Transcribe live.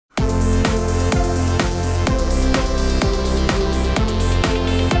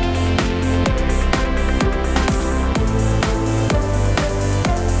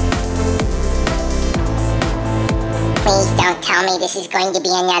tell me this is going to be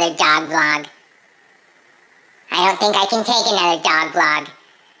another dog vlog. I don't think I can take another dog vlog.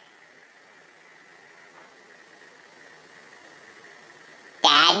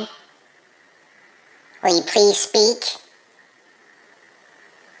 Dad? Will you please speak?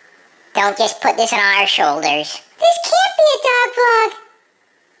 Don't just put this on our shoulders. This can't be a dog vlog.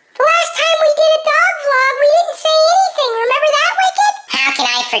 The last time we did a dog vlog, we didn't say anything. Remember that, Wicket? How can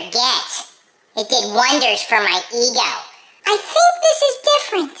I forget? It did wonders for my ego. I think this is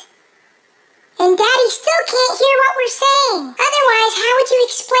different. And Daddy still can't hear what we're saying. Otherwise, how would you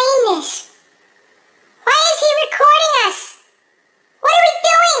explain this? Why is he recording us? What are we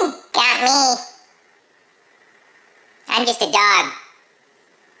doing? Got me. I'm just a dog.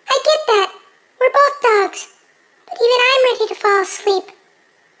 I get that. We're both dogs. But even I'm ready to fall asleep.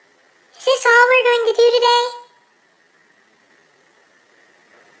 Is this all we're going to do today?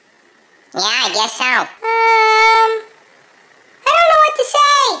 Yeah, I guess so. I don't know what to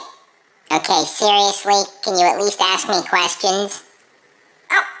say. Okay, seriously, can you at least ask me questions?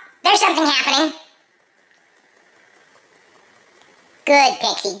 Oh, there's something happening. Good,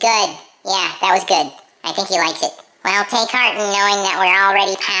 Pixie, good. Yeah, that was good. I think he likes it. Well, take heart in knowing that we're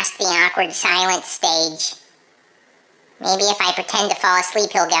already past the awkward silence stage. Maybe if I pretend to fall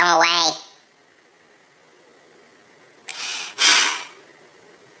asleep, he'll go away.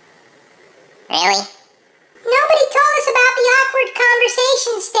 Really? Nobody told us about the awkward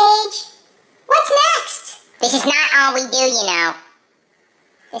conversation stage. What's next? This is not all we do, you know.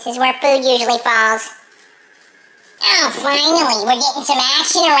 This is where food usually falls. Oh, finally, we're getting some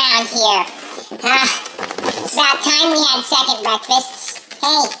action around here. It's about time we had second breakfasts.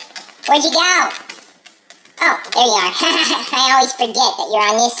 Hey, where'd you go? Oh, there you are. I always forget that you're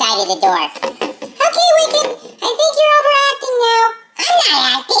on this side of the door. Okay, Wicket, I think you're overacting now. I'm not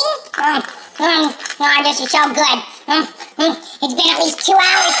acting. Oh, this is so good. It's been at least 2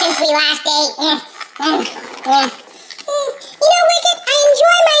 hours since we last ate. You know, Wicket, I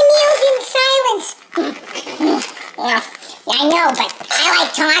enjoy my meals in silence. I know, but I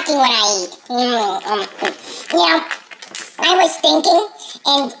like talking when I eat. You know, I was thinking,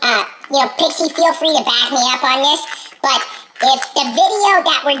 and, Pixie, feel free to back me up on this, but if the video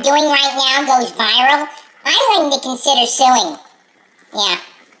that we're doing right now goes viral, I'm going to consider suing. Yeah.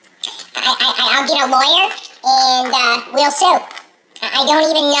 I'll get a lawyer, and we'll sue. I don't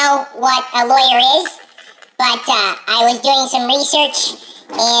even know what a lawyer is, but I was doing some research,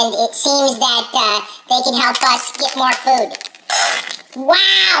 and it seems that they can help us get more food.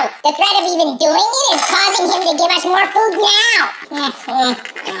 Wow! The threat of even doing it is causing him to give us more food now!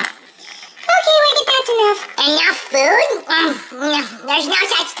 Okay, Wicket, that's enough. Enough food? There's no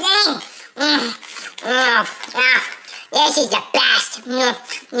such thing! This is the best! He's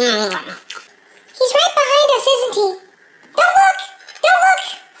right behind us, isn't he? Don't look! Don't look!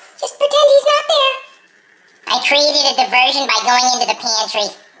 Just pretend he's not there. I created a diversion by going into the pantry.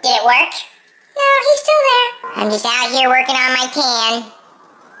 Did it work? No, he's still there. I'm just out here working on my tan.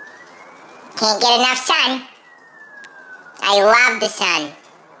 Can't get enough sun. I love the sun.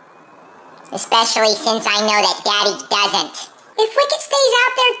 Especially since I know that Daddy doesn't. If Wicket stays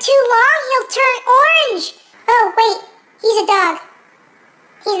out there too long, he'll turn orange. Oh, wait. He's a dog.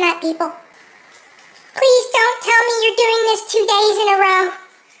 He's not people. Please don't tell me you're doing this 2 days in a row.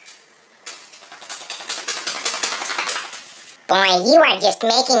 Boy, you are just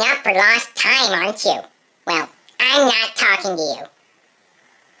making up for lost time, aren't you? Well, I'm not talking to you.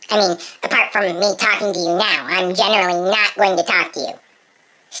 I mean, apart from me talking to you now, I'm generally not going to talk to you.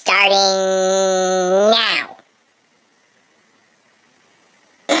 Starting now.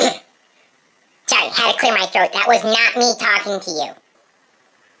 Sorry, had to clear my throat. That was not me talking to you.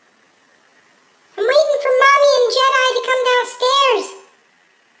 I'm waiting for Mommy and Jedi to come downstairs.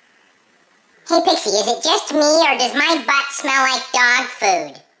 Hey, Pixie, is it just me, or does my butt smell like dog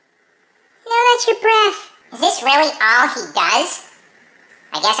food? No, that's your breath. Is this really all he does?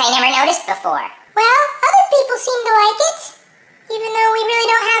 I guess I never noticed before. Well, other people seem to like it, even though we really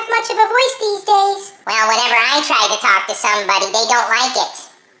don't have much of a voice these days. Well, whenever I try to talk to somebody, they don't like it,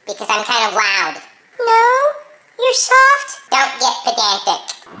 because I'm kind of loud. No, you're soft. Don't get pedantic.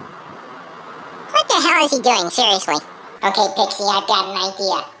 What the hell is he doing, seriously? Okay, Pixie, I've got an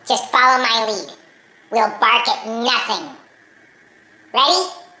idea. Just follow my lead. We'll bark at nothing. Ready?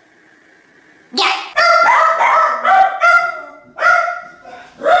 Go!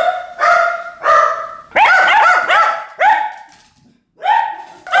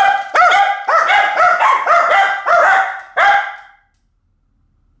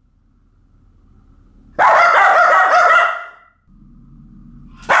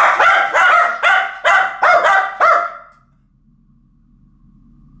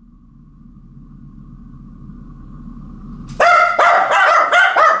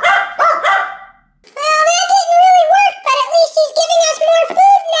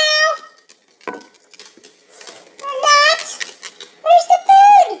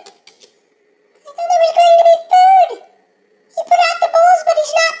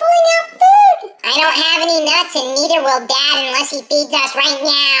 nuts, and neither will Dad unless he feeds us right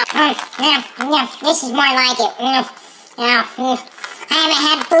now. This is more like it. I haven't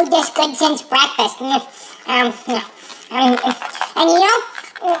had food this good since breakfast. And you know,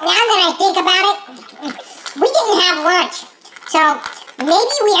 now that I think about it, we didn't have lunch. So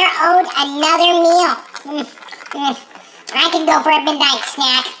maybe we are owed another meal. I can go for a midnight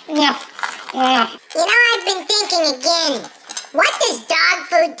snack. You know, I've been thinking again. What does dog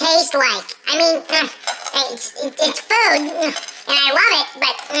food taste like? I mean, it's food, and I love it,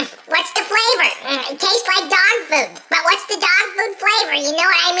 but what's the flavor? It tastes like dog food, but what's the dog food flavor? You know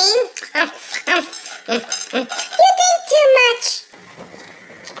what I mean? You think too much.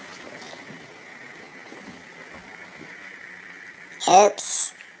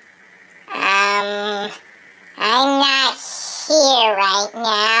 Oops. I'm not here right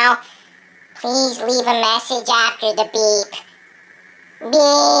now. Please leave a message after the beep.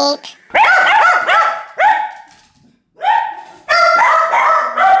 Beep.